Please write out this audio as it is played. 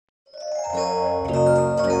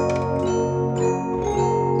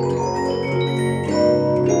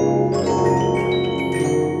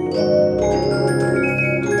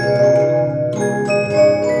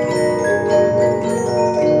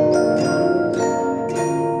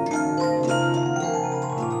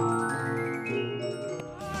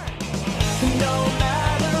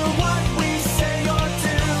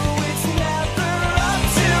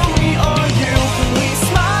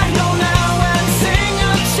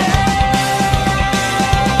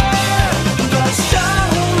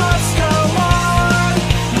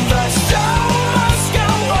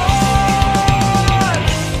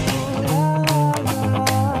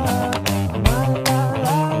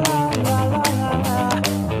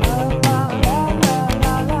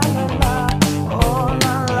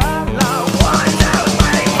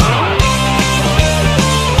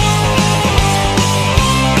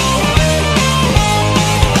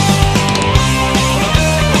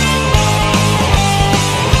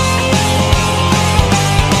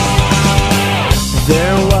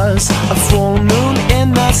There was a full moon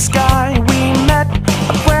in the sky. We met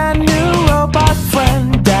a brand new robot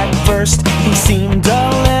friend. At first he seemed a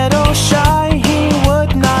little shy. He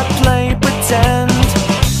would not play pretend.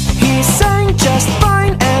 He sang just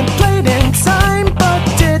fine and played in time, but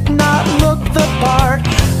did not look the part.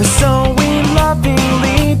 So we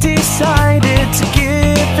lovingly decided to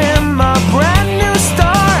give him a brand new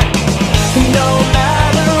start. No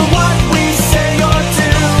matter what we say or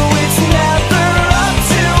do, it's never up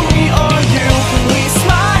to me or you. We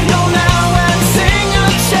smile now and sing a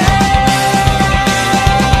cheer.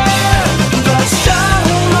 The show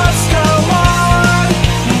must go on.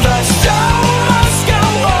 The show must go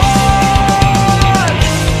on.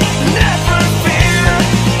 Never fear.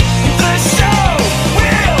 The show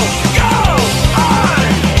will go on.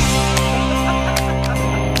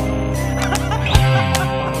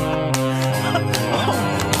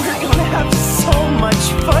 We're gonna have so much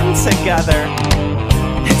fun together.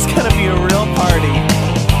 It's gonna be a real party.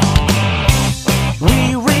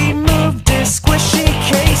 We removed this squishy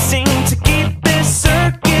casing to keep this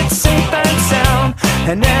circuit safe and sound,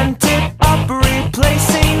 and ended up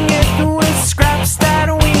replacing it with scraps that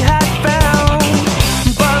we had found.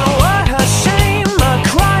 But what a shame, a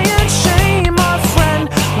crying shame. Our friend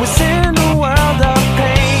was in a world of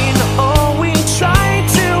pain. Oh, we tried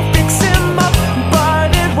to fix him up, but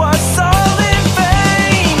it was all in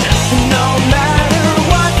vain. No matter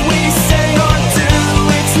what we say or do,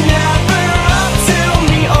 it's never up to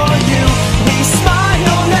me or you. We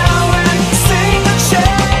smile now and sing a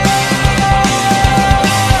cheer.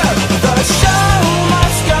 The show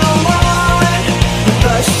must go on.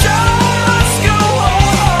 The show must go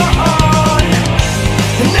on.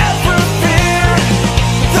 Never fear.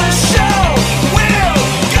 The show will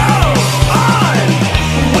go on.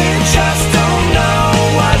 We just don't know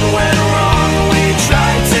what went wrong. We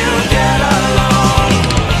tried to get along,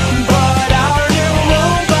 but our new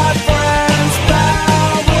robot friend's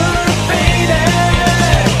power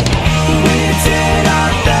faded. We did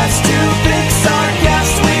our best to fix our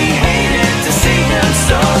guest. We hated to see him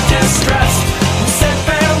so distressed. We said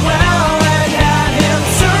farewell and had him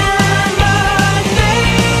terminated.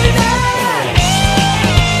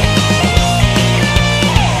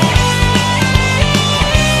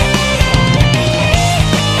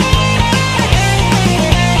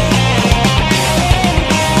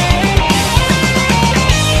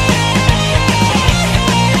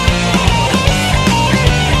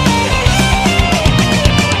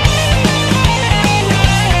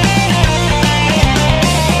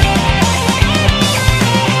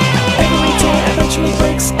 Every toy eventually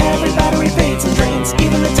breaks, every battery fades and drains.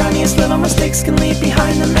 Even the tiniest little mistakes can leave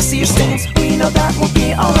behind the messier stains. We know that we'll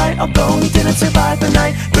be alright, although we didn't survive the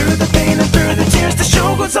night. Through the pain and through the tears, the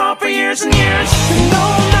show goes on for years and years. No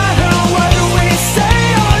matter what we say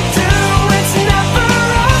or do, it's never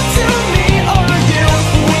up to me or you.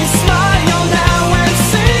 We smile now and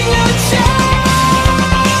sing a cheer.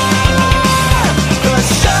 The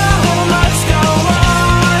show must go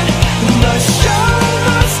on. The show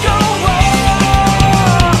must go on.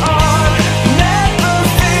 Never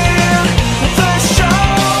fear. The show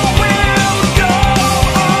will go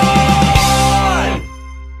on.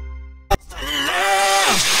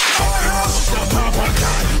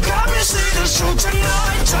 Got me seeing the show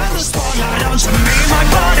tonight. Turn the spotlight onto me. My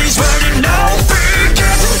body's ready now.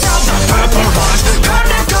 Getting down the purple lights. Come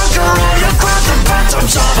to conquer all your breath and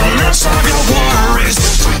phantoms of the less of your worries.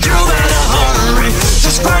 So you better hurry.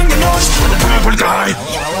 Just bang the noise for the purple guy.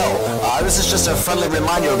 This is just a friendly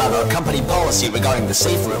reminder about our company policy regarding the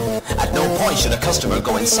safe room. At no point should a customer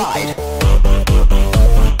go inside.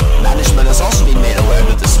 Management has also been made aware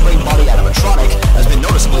that the spring body animatronic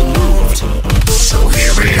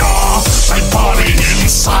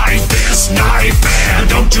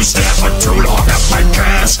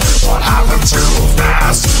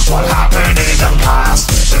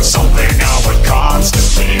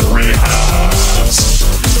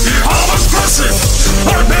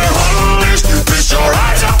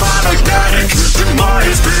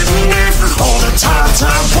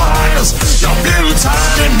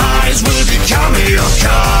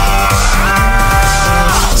cause.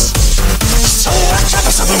 So I trap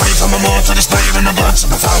myself away from a more to display in the blood. So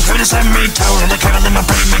my phone couldn't send me down on the kernel in my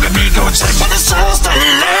brain, making me go insane. But the soul still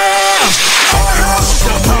lives. Fire up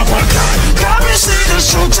the purple guy. Got me see the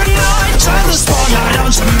show tonight. Turn the spotlight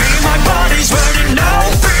onto me. My body's ready now.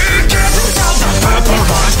 Begin down the purple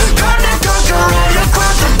rise. Gonna conquer all your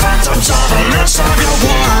crap. The phantoms are the less of your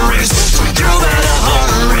worries. So you better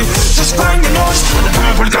hurry. Just bang the noise for the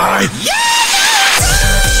purple guy. Yeah!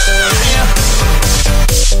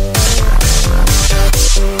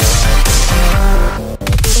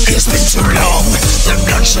 It's been too long, the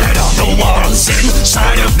bloodshed on the walls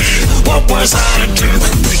inside of me. What was I to do?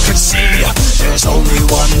 We could see there's only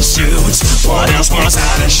one suit. What else was I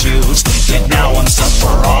to shoot? Yet now I'm stuck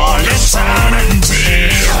for all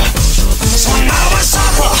eternity. So now I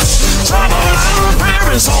suffer, trouble and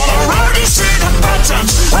repair is all around. You see the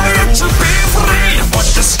patterns, I need to be free. But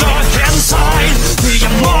the stuck inside, the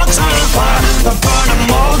immortal fire, the burn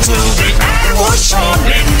them all to the end was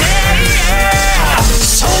surely near.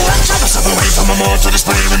 So I try myself away from a more to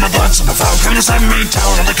display in the blood. So the foul couldn't send me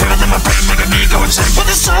down on the kernel in my brain, making me go insane. But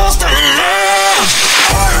the soul still lives.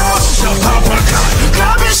 Fire up the purple guy.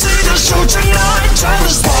 Let me see the show tonight. Turn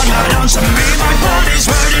the spotlight onto me. My body's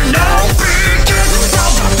ready now. Begin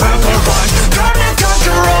down the purple ride. Gonna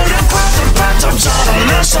conquer all your crap. The phantoms are the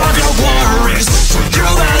less of your worries. So you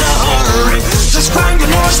better hurry. Just bang the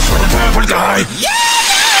noise for the purple guy. Yeah!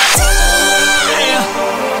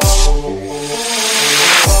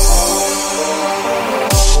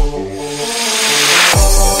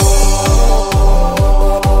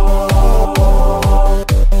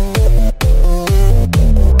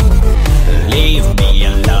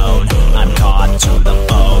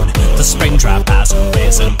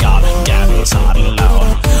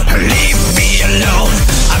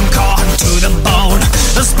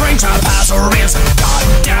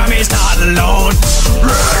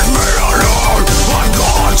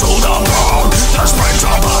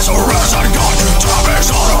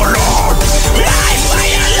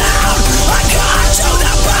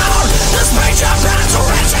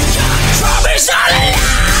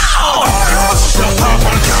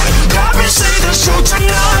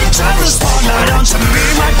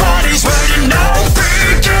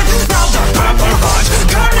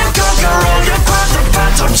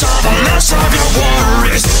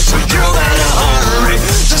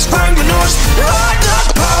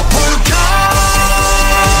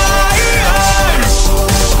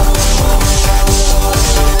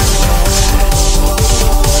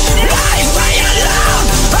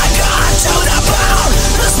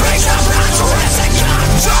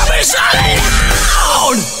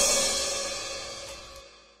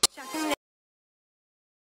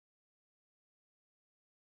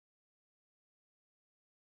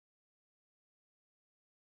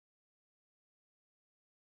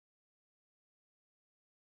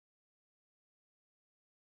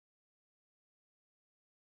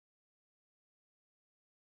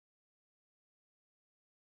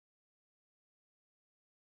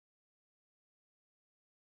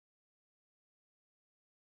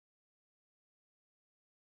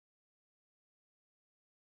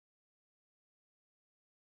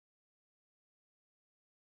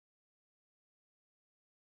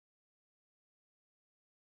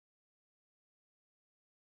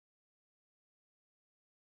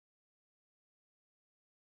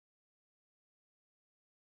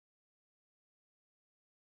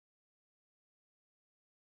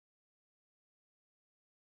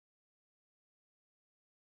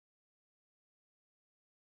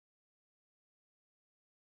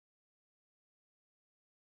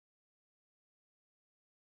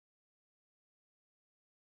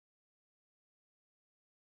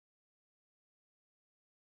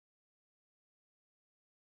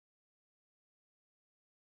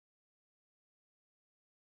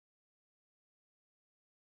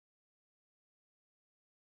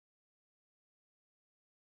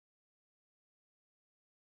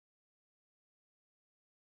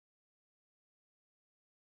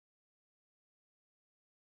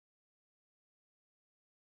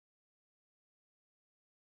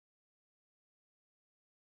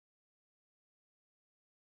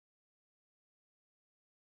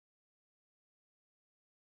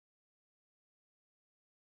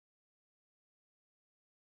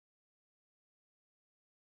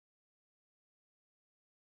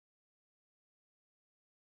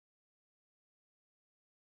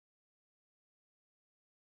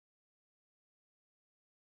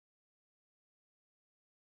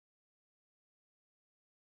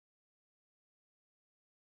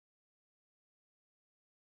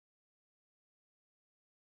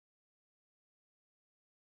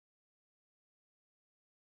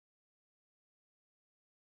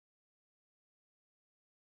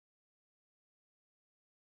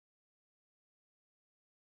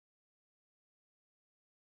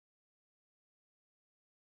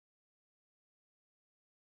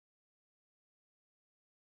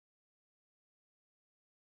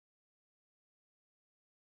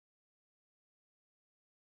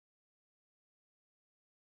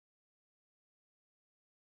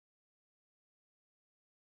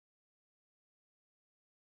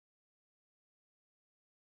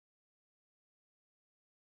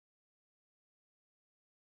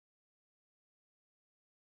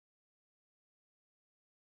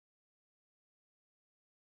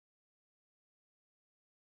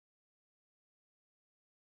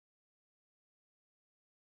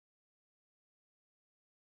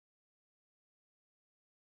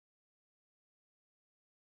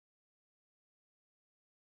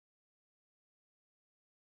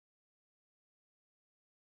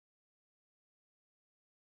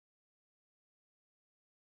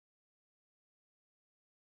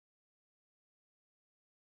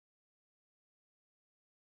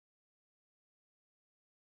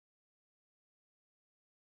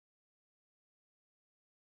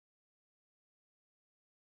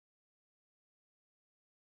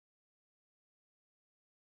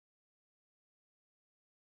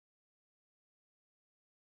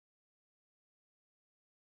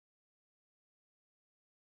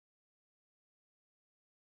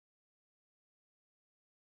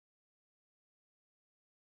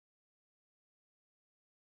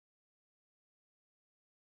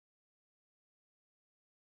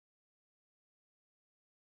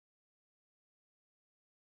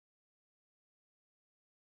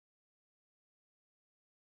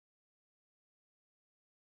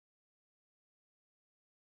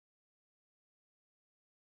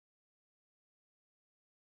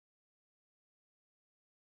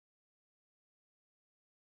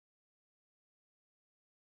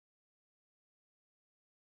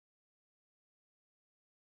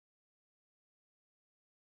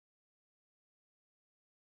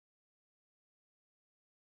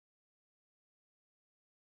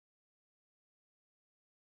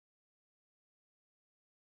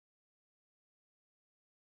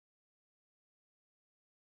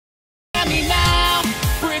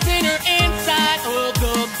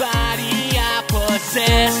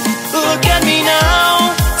 Look at me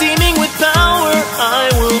now, teeming with power,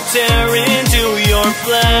 I will tear into your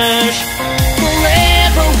flesh.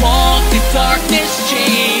 Forever walk the darkness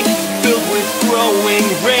chain, filled with growing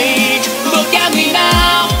rage. Look at me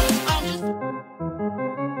now.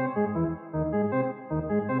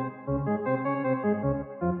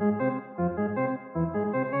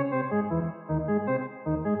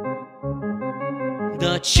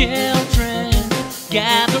 The children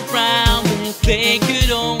gather round if they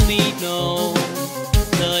could only know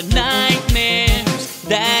the nightmares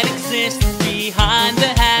that exist behind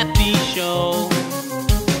the happy show.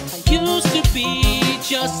 I used to be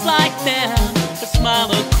just like them, a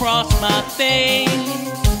smile across my face,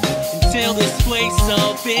 until this place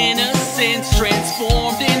of innocence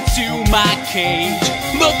transformed into my cage.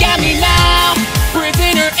 Look at me now,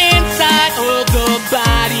 prisoner inside of the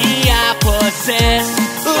body I possess.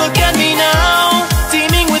 Look at me now,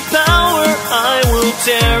 teeming with power, I will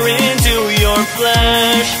tear into your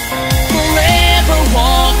flesh. Forever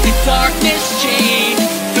walk the darkness chain,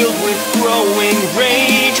 filled with growing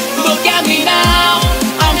rage. Look at me now,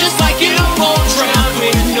 I'm just like you, won't drown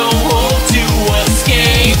with no hole to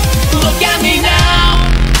escape. Look at me now.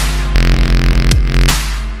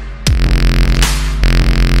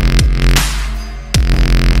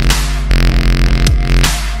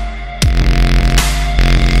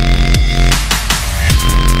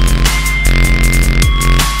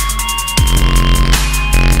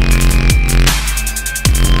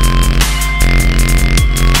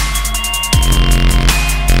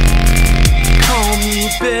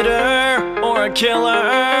 Bitter or a killer,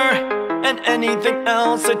 and anything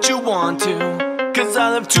else that you want to. Cause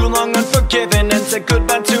I lived too long unforgiven and said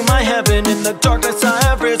goodbye to my heaven. In the darkness I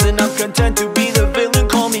have risen, I'm content to be the villain.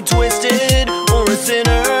 Call me twisted or a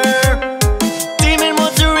sinner. Demon,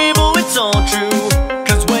 what's or evil, it's all true.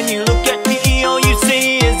 Cause when you look at me, all you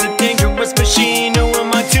see is a dangerous machine. Who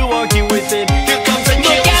am I to argue with it? Here comes a kill.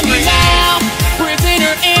 Look at me now,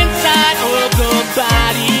 prisoner inside of the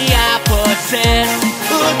body I possess.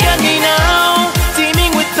 Look at me now,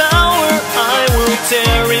 teeming with power, I will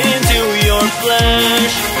tear into your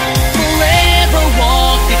flesh. Forever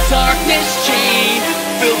walk the darkness chain,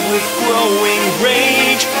 Filled with growing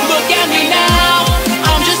rage. look at me now,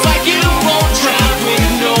 I'm just like you, won't drown with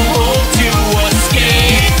no hole to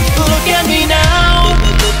escape. Look at me now.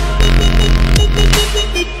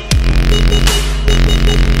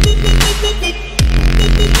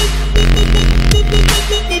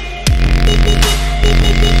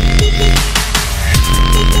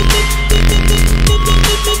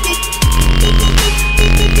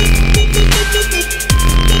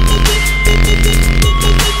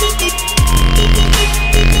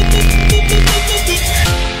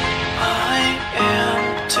 I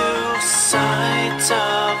am two sides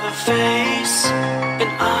of a face, and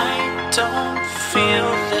I don't feel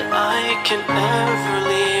that I can ever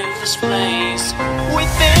leave this place.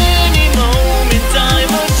 With any moment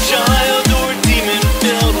I'm a child or a demon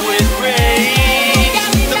filled with rage.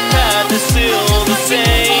 The path is still the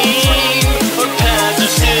same, our paths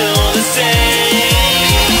are still the same.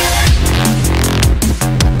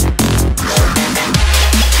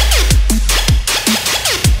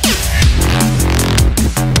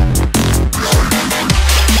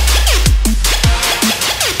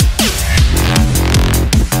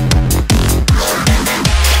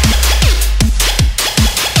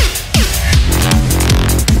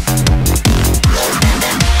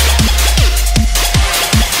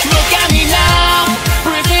 Look at me now,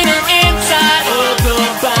 prisoner inside of the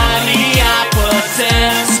body I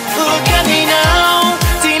possess. Look at me now,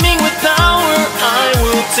 teeming with power, I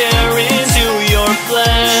will tear into your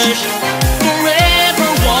flesh. Forever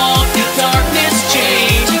walk the darkness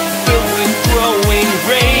chain, filled with growing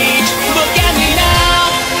rage. Look at me now,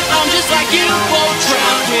 I'm just like you, won't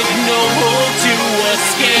drown with no hole to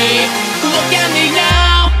escape. Look at me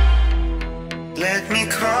now. Let me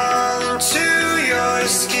crawl into your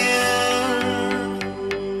skin,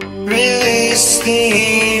 release the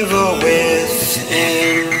evil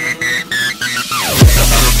within.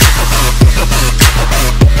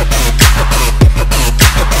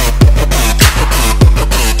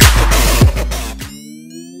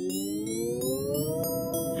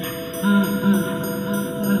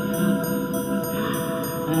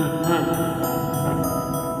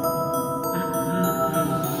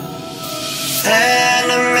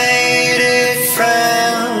 Animated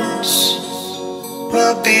friends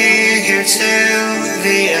will be here till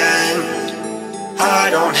the end. I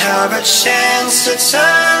don't have a chance to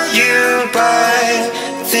tell you, but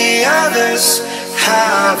the others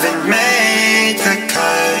haven't made the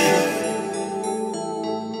cut.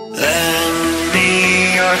 Lend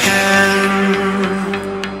me your your hand.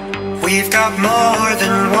 We've got more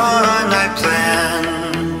than one night plan.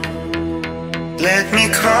 Let me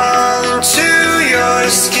crawl into your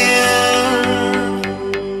skin.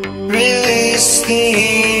 Release the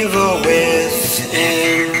evil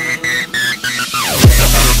within.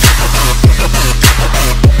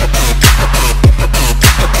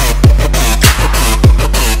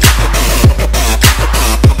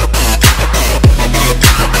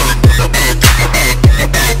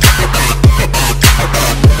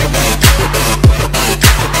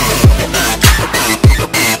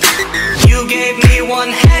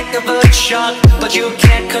 Shot, but you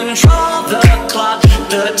can't control the clock.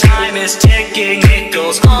 The time is ticking, it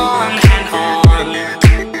goes on and on.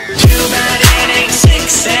 Too bad it ain't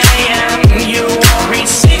 6 a.m. You won't reach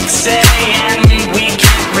 6 a.m. We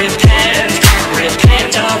can't repent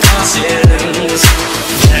of our sins.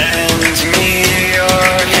 Lend me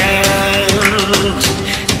your hand.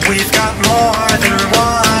 We've got more than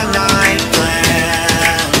one night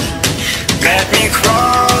plan. Let me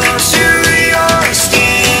crawl into your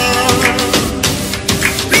skin.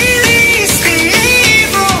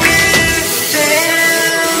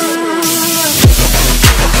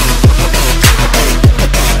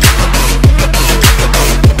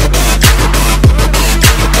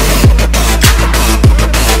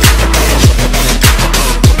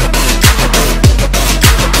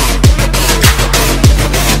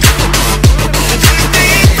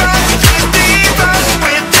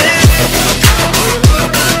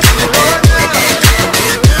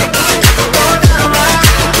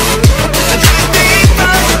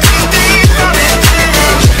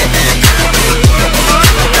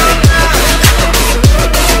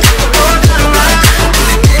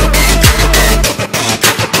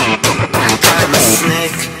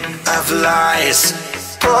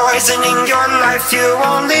 Poisoning your life, you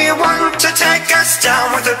only want to take us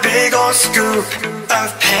down with a big old scoop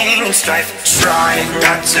of pain and strife. Try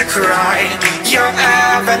not to cry, your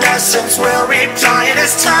evanescence will reply. It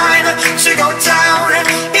is time to go down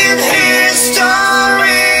in history.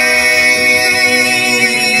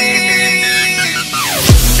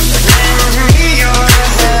 Lend me your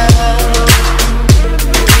hand.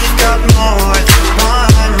 We've got more than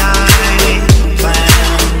one night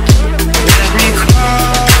plan. Let me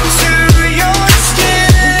crawl to your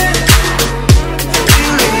skin.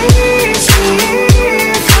 Release me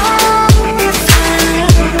from within.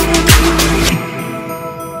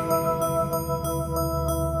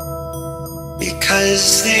 Because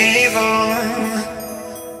the evil,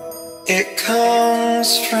 it comes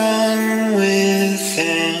from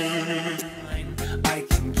within. I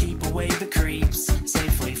can keep away the creeps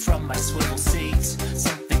safely from my swivel seat.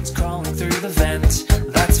 Something's crawling through the vent,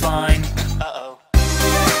 that's fine. Uh-oh.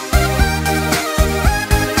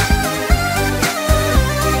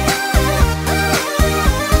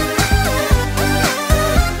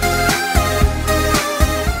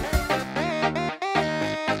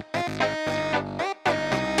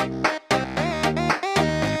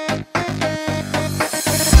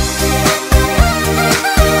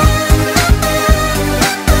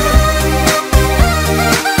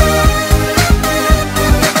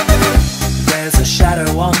 There's a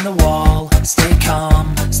shadow on the wall. Stay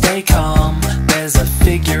calm, stay calm. There's a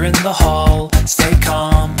figure in the hall. Stay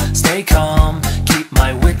calm, stay calm. Keep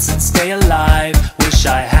my wits and stay alive. Wish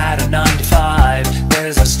I had a 9 to 5.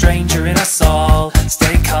 There's a stranger in us all.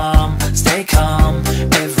 Stay calm, stay calm.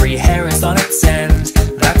 Every hair is on its end.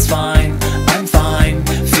 That's fine, I'm fine.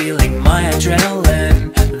 Feeling my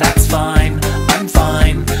adrenaline. That's fine, I'm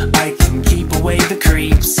fine. I can keep away the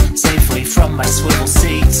creeps safely from my swivel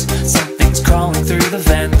seat. Something's crawling through the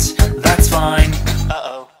vent. That's fine.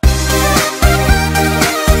 Uh-oh.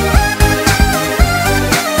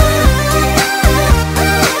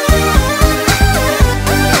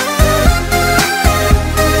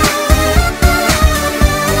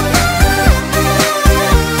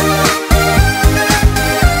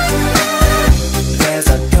 There's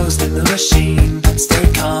a ghost in the machine.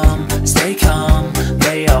 Stay calm, stay calm.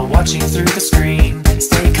 They are watching through the screen.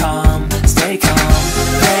 Stay calm, stay calm.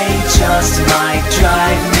 They just might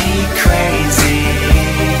drive me crazy.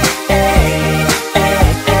 Hey,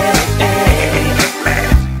 hey, hey, hey.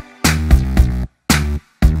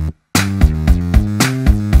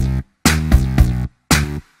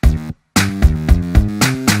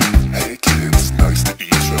 Hey kids, nice to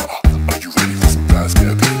eat ya. Are you ready for some fast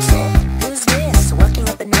cat pizza? Who's this, working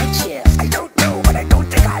at the night shift? I don't know, but I don't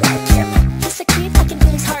think I like him. He's a creep, I can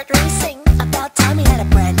feel his heart racing. About time he had a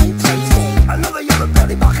brand new plaything. Another yellow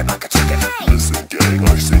belly barking like a chicken. Listen, gang,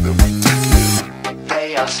 I say that we take it.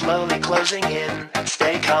 They are slowly closing in.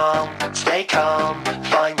 Stay calm, stay calm.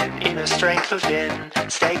 Find inner strength within.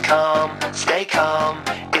 Stay calm, stay calm.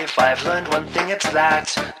 If I've learned one thing, it's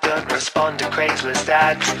that don't respond to crazeless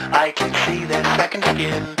ads. I can see their second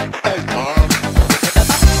skin. Stay calm.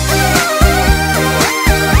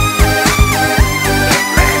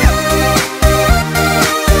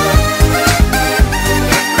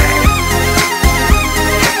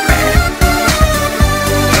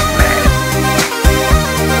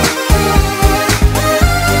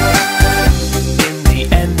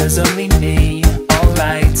 Only me,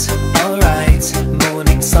 alright, alright.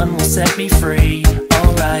 Morning sun will set me free,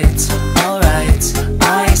 alright, alright.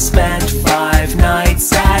 I spent 5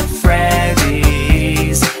 nights at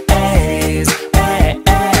Freddy's, A's, A's.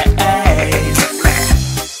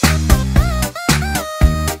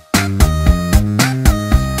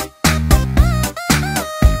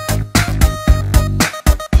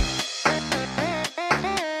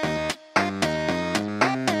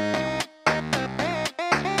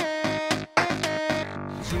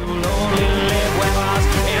 You'll only live with us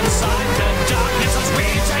inside the darkness as we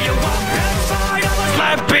tear you up inside of us.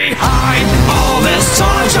 Left behind all this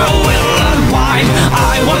torture will unwind.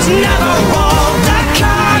 I was never all that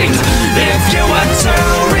kind. If you were to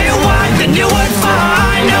rewind, then you would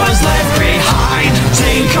find I was left behind.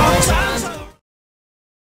 Take our time.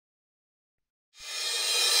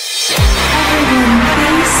 Everyone,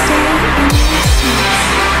 please stay in your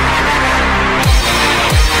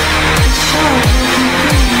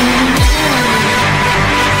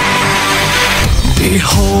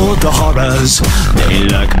Behold the horrors, they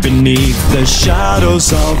lurk beneath the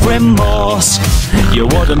shadows of remorse. You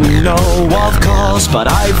wouldn't know, of course, but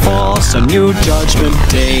I force a new judgment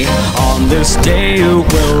day. On this day you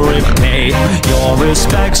will repay your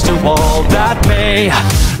respects to all that may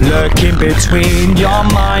lurk in between your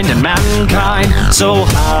mind and mankind. So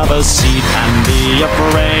have a seat and be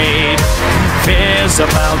afraid. Fear's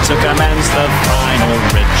about to commence the final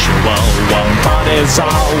ritual. One thought is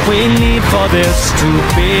all we need for this to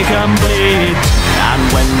be complete. And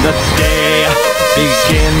when the day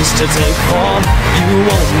begins to take form, you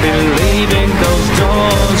won't be leaving those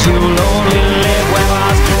doors. You'll only live with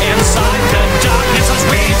us inside the darkness as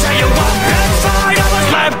we tear you up inside of us.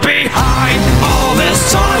 Left behind, all this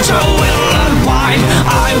torture will unwind.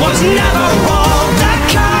 I was never all that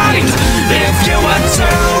kind. If you were to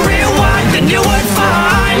rewind, then you would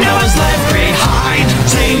find I was left behind.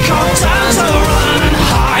 Take our time to run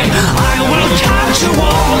high. I will catch you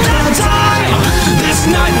all the time. This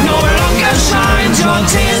night no longer shines. Your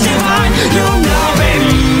tears divine. You'll now be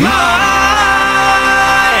mine.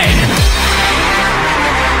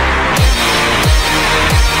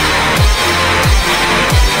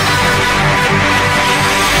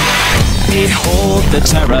 Behold the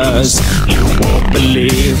terrors. You won't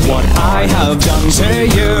believe what I have done to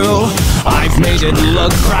you. I've made it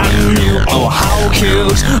look brand new. Oh, how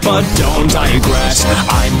cute. But don't digress.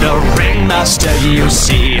 I'm the ringmaster, you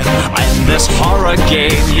see. In this horror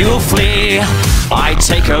game you flee. I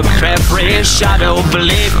take up every shadow,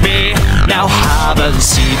 believe me. Now have a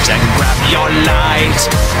seat and grab your light.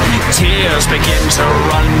 Tears begin to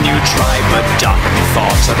run, you try, but dark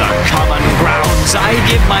thoughts are the common grounds. I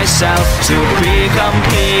give myself to be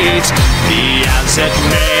complete. Be as it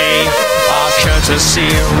may, our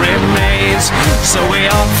courtesy remains. So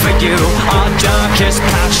we offer you our darkest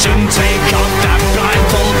passion. Take off that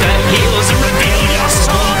blindfold that heals and reveal your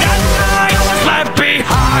soul that night. Left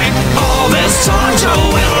behind, all this torture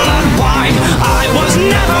will unwind. I was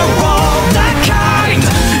never all that kind.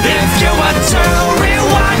 If you were to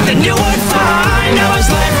rewind, then you would find I was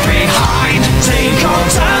left behind. Take all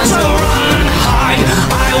time to run high.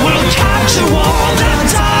 I will catch you all the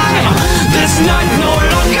time. This night no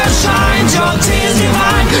longer shines. Your tears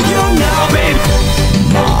divine. You'll now be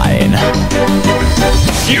mine.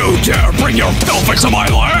 You dare bring your filth into my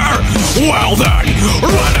lair? Well then,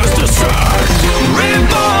 let us descend.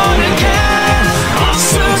 Reborn again. Our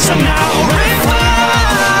suits are now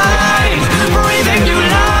refined. Breathing new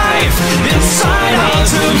life inside our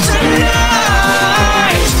tombs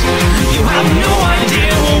tonight. You have no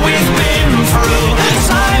idea what we've been through.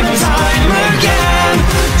 Time and time again.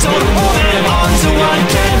 Don't hold on to our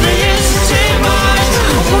deadliest demise.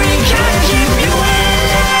 We can't keep you in.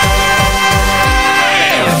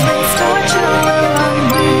 This torture will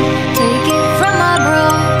unwind. Take it from our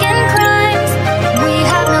broken crimes. We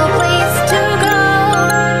have no place to go,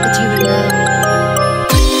 but you know.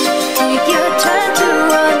 Take your turn to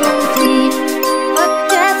run and flee, but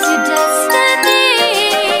that's your destiny.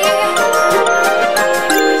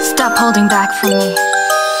 Stop holding back from me.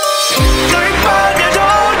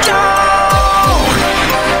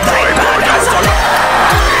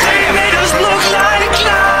 They made us look like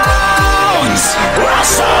clowns.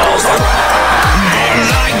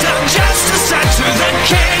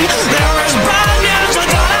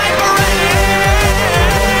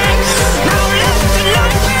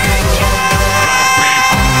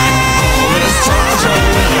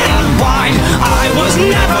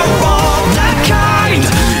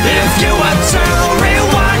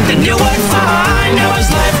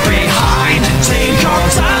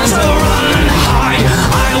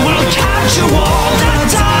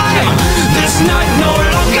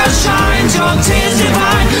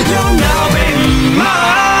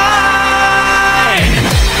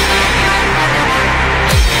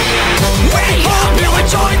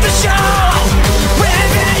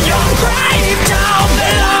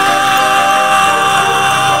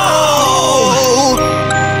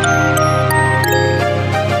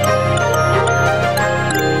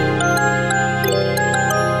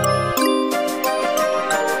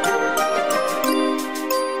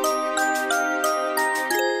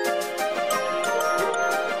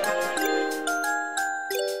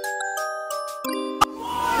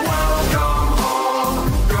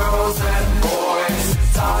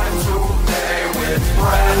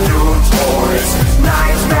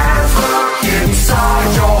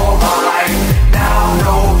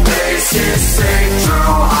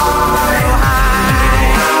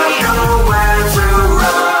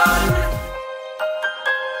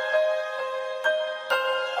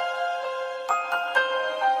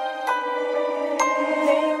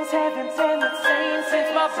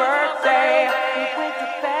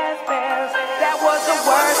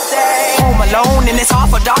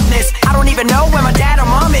 even know where my dad or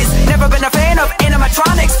mom is. Never been a fan of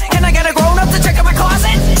animatronics. Can I get a grown up to check out my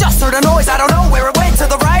closet? Just heard a noise, I don't know where it went. To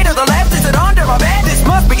the right or the left, is it under my bed? This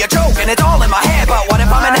must be a joke and it's all in my head. But what if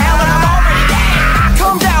I'm in hell and I'm already dead?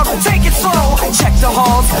 Calm down, take it slow. Check the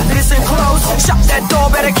halls, listen close. Shut that door,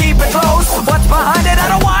 better keep it closed. What's behind it? I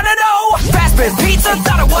don't wanna know. Fast food pizza,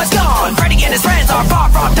 thought it was gone. Freddy and his friends are far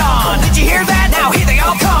from done. Did you hear that? Now here they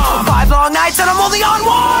all come. 5 long nights and I'm only on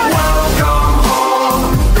one. Welcome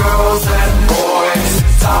home, girls and boys.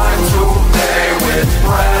 Time to play with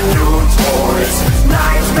brand new toys.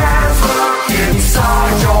 Nightmares lurk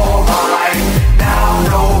inside your mind. Now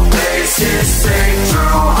no place is safe to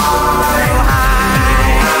hide.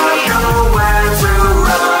 Have nowhere to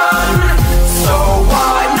run, so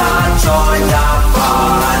why not join the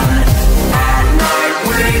fun? At night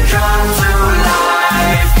we come to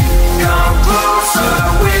life. Come closer,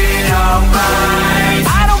 we don't mind.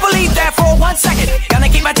 I don't believe that for 1 second. Gonna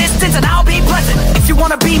keep my distance and I'll be pleasant. If you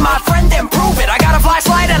wanna be my friend, then prove it. I got a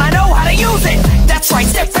flashlight and I know how to use it. That's right,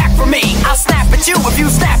 step back from me. I'll snap at you if you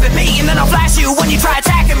snap at me, and then I'll flash you when you try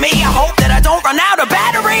attacking me. I hope that I don't run out of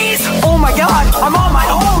batteries. Oh my god, I'm on my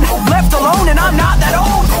own. Left alone and I'm not that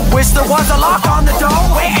old. Wish there was a lock on the door.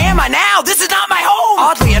 Where am I now? This is not my home.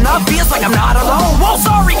 Oddly enough, feels like I'm not alone. Well,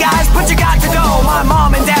 sorry guys, but you got to go. My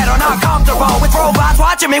mom and dad are not comfortable with robots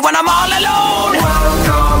watching me when I'm all alone.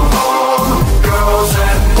 Welcome home, girls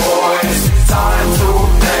and boys. Time to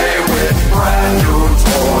play with brand new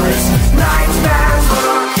toys. Nightmares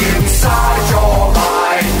lurk inside your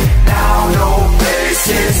mind. Now no place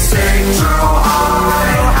is safe to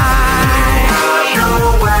hide. Have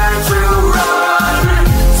nowhere to run,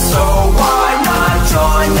 so why not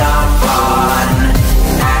join the fun?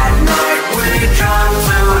 At night we come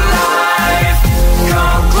to life.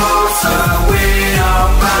 Come closer, we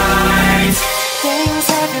don't mind.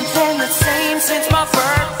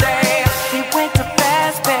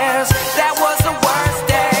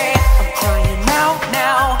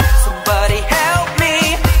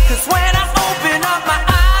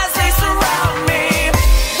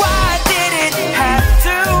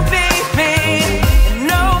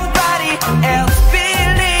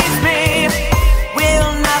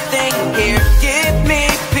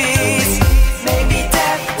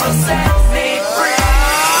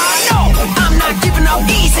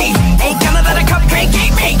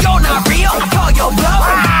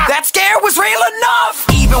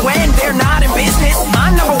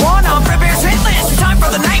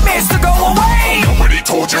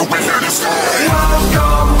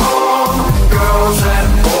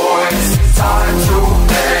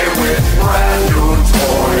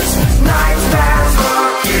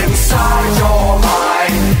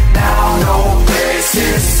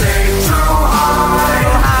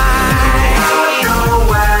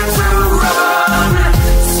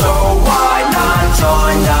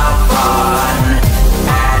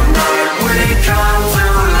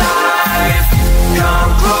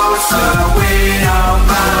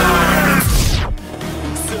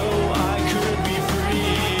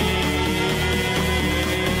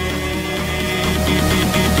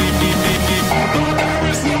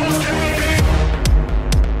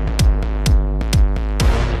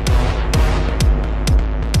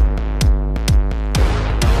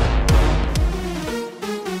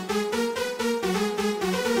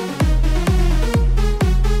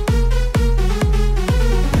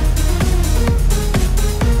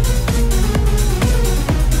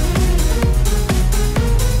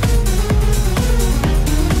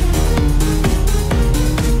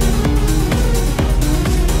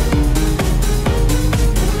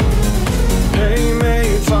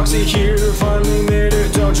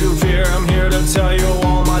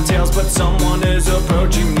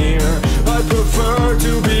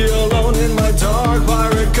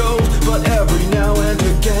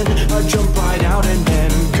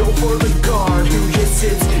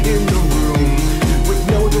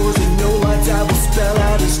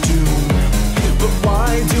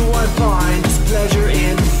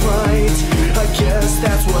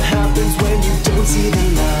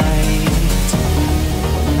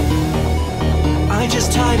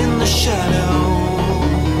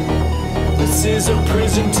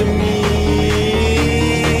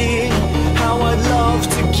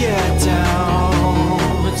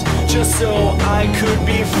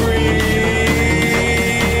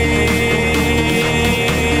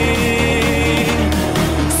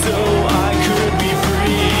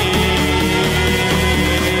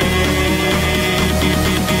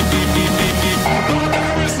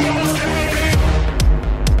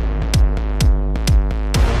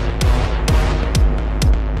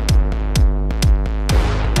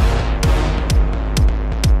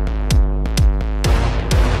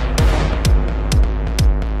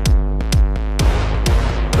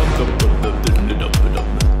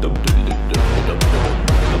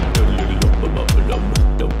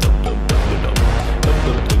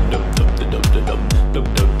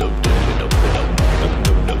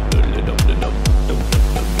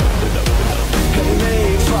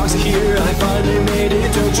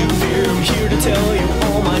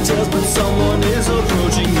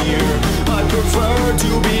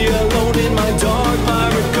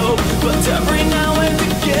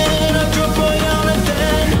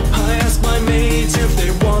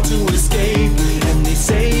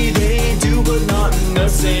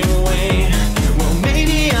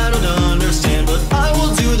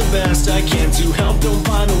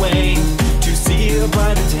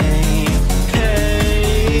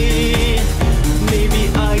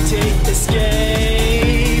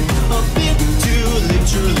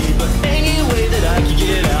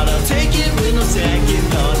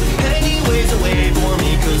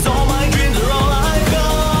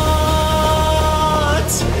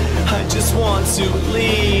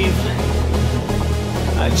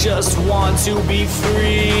 just want to be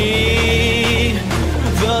free.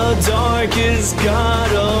 The dark has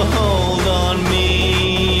got a hold on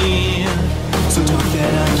me, so dark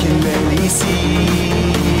that I can barely see.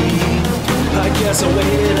 I guess I'll wait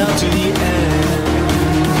it out to the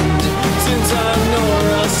end. Since I have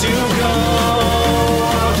nowhere else to go,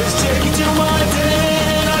 I'll just take it to my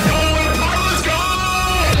den. I know where power's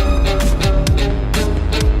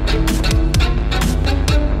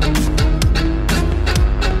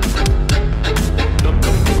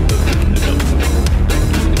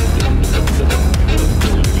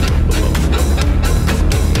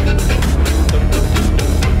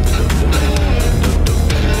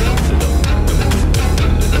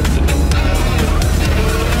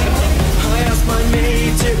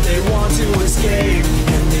escape,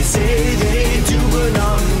 and they say they do, but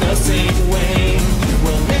not in the same way.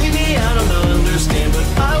 Well, maybe I don't understand, but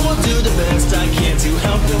I will do the best I can to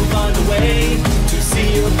help them find a way to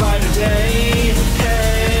see a brighter day.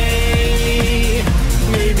 Hey,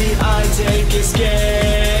 maybe I take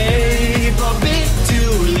escape a bit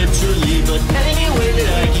too literally, but any way that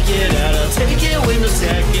I can get out, I'll take it with no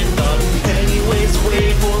second thought. Anyways,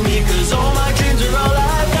 wait for me, cause all my dreams are all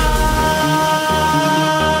I've got.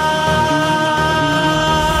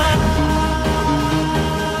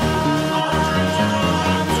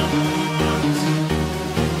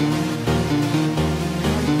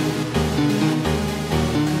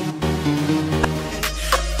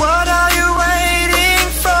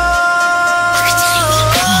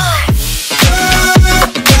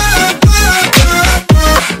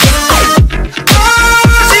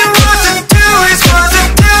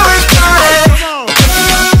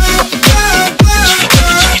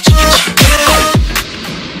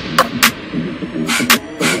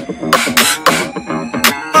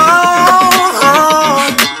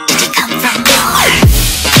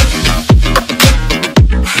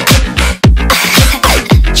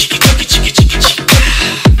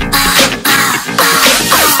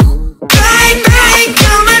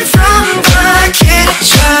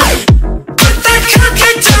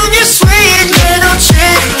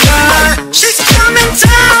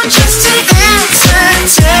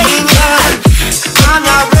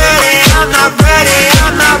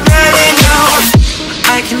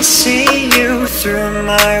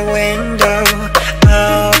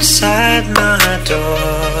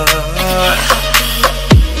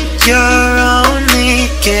 You're only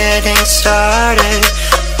getting started.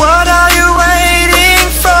 What are you waiting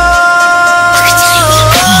for?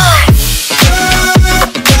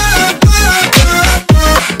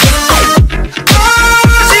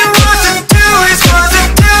 All you want to do is party.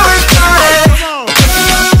 All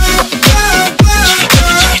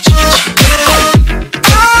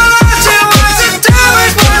you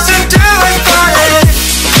want to do is party.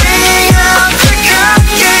 Bring out the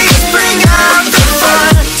cupcakes, bring out the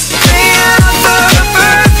fun. Bring out the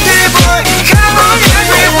birthday boy, come on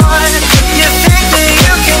everyone. You think that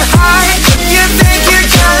you can hide, you think you're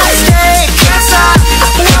gonna stay, 'cause I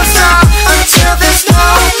won't stop until there's no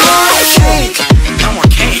more cake. No more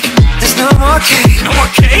cake. There's no more cake. No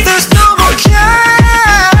more cake. There's no more cake.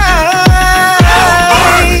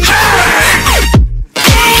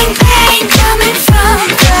 Bang, bang, coming from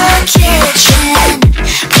the kitchen,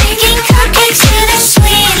 making cupcakes for the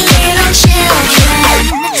sweet little children.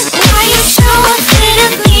 Why you so afraid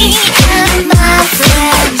of me and my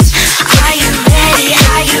friends? Are you ready?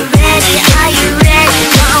 Are you ready? Are you ready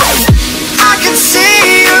now? I can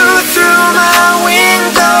see you through my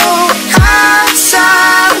window,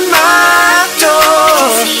 outside my door.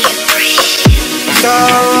 See you breathe.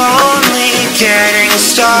 Go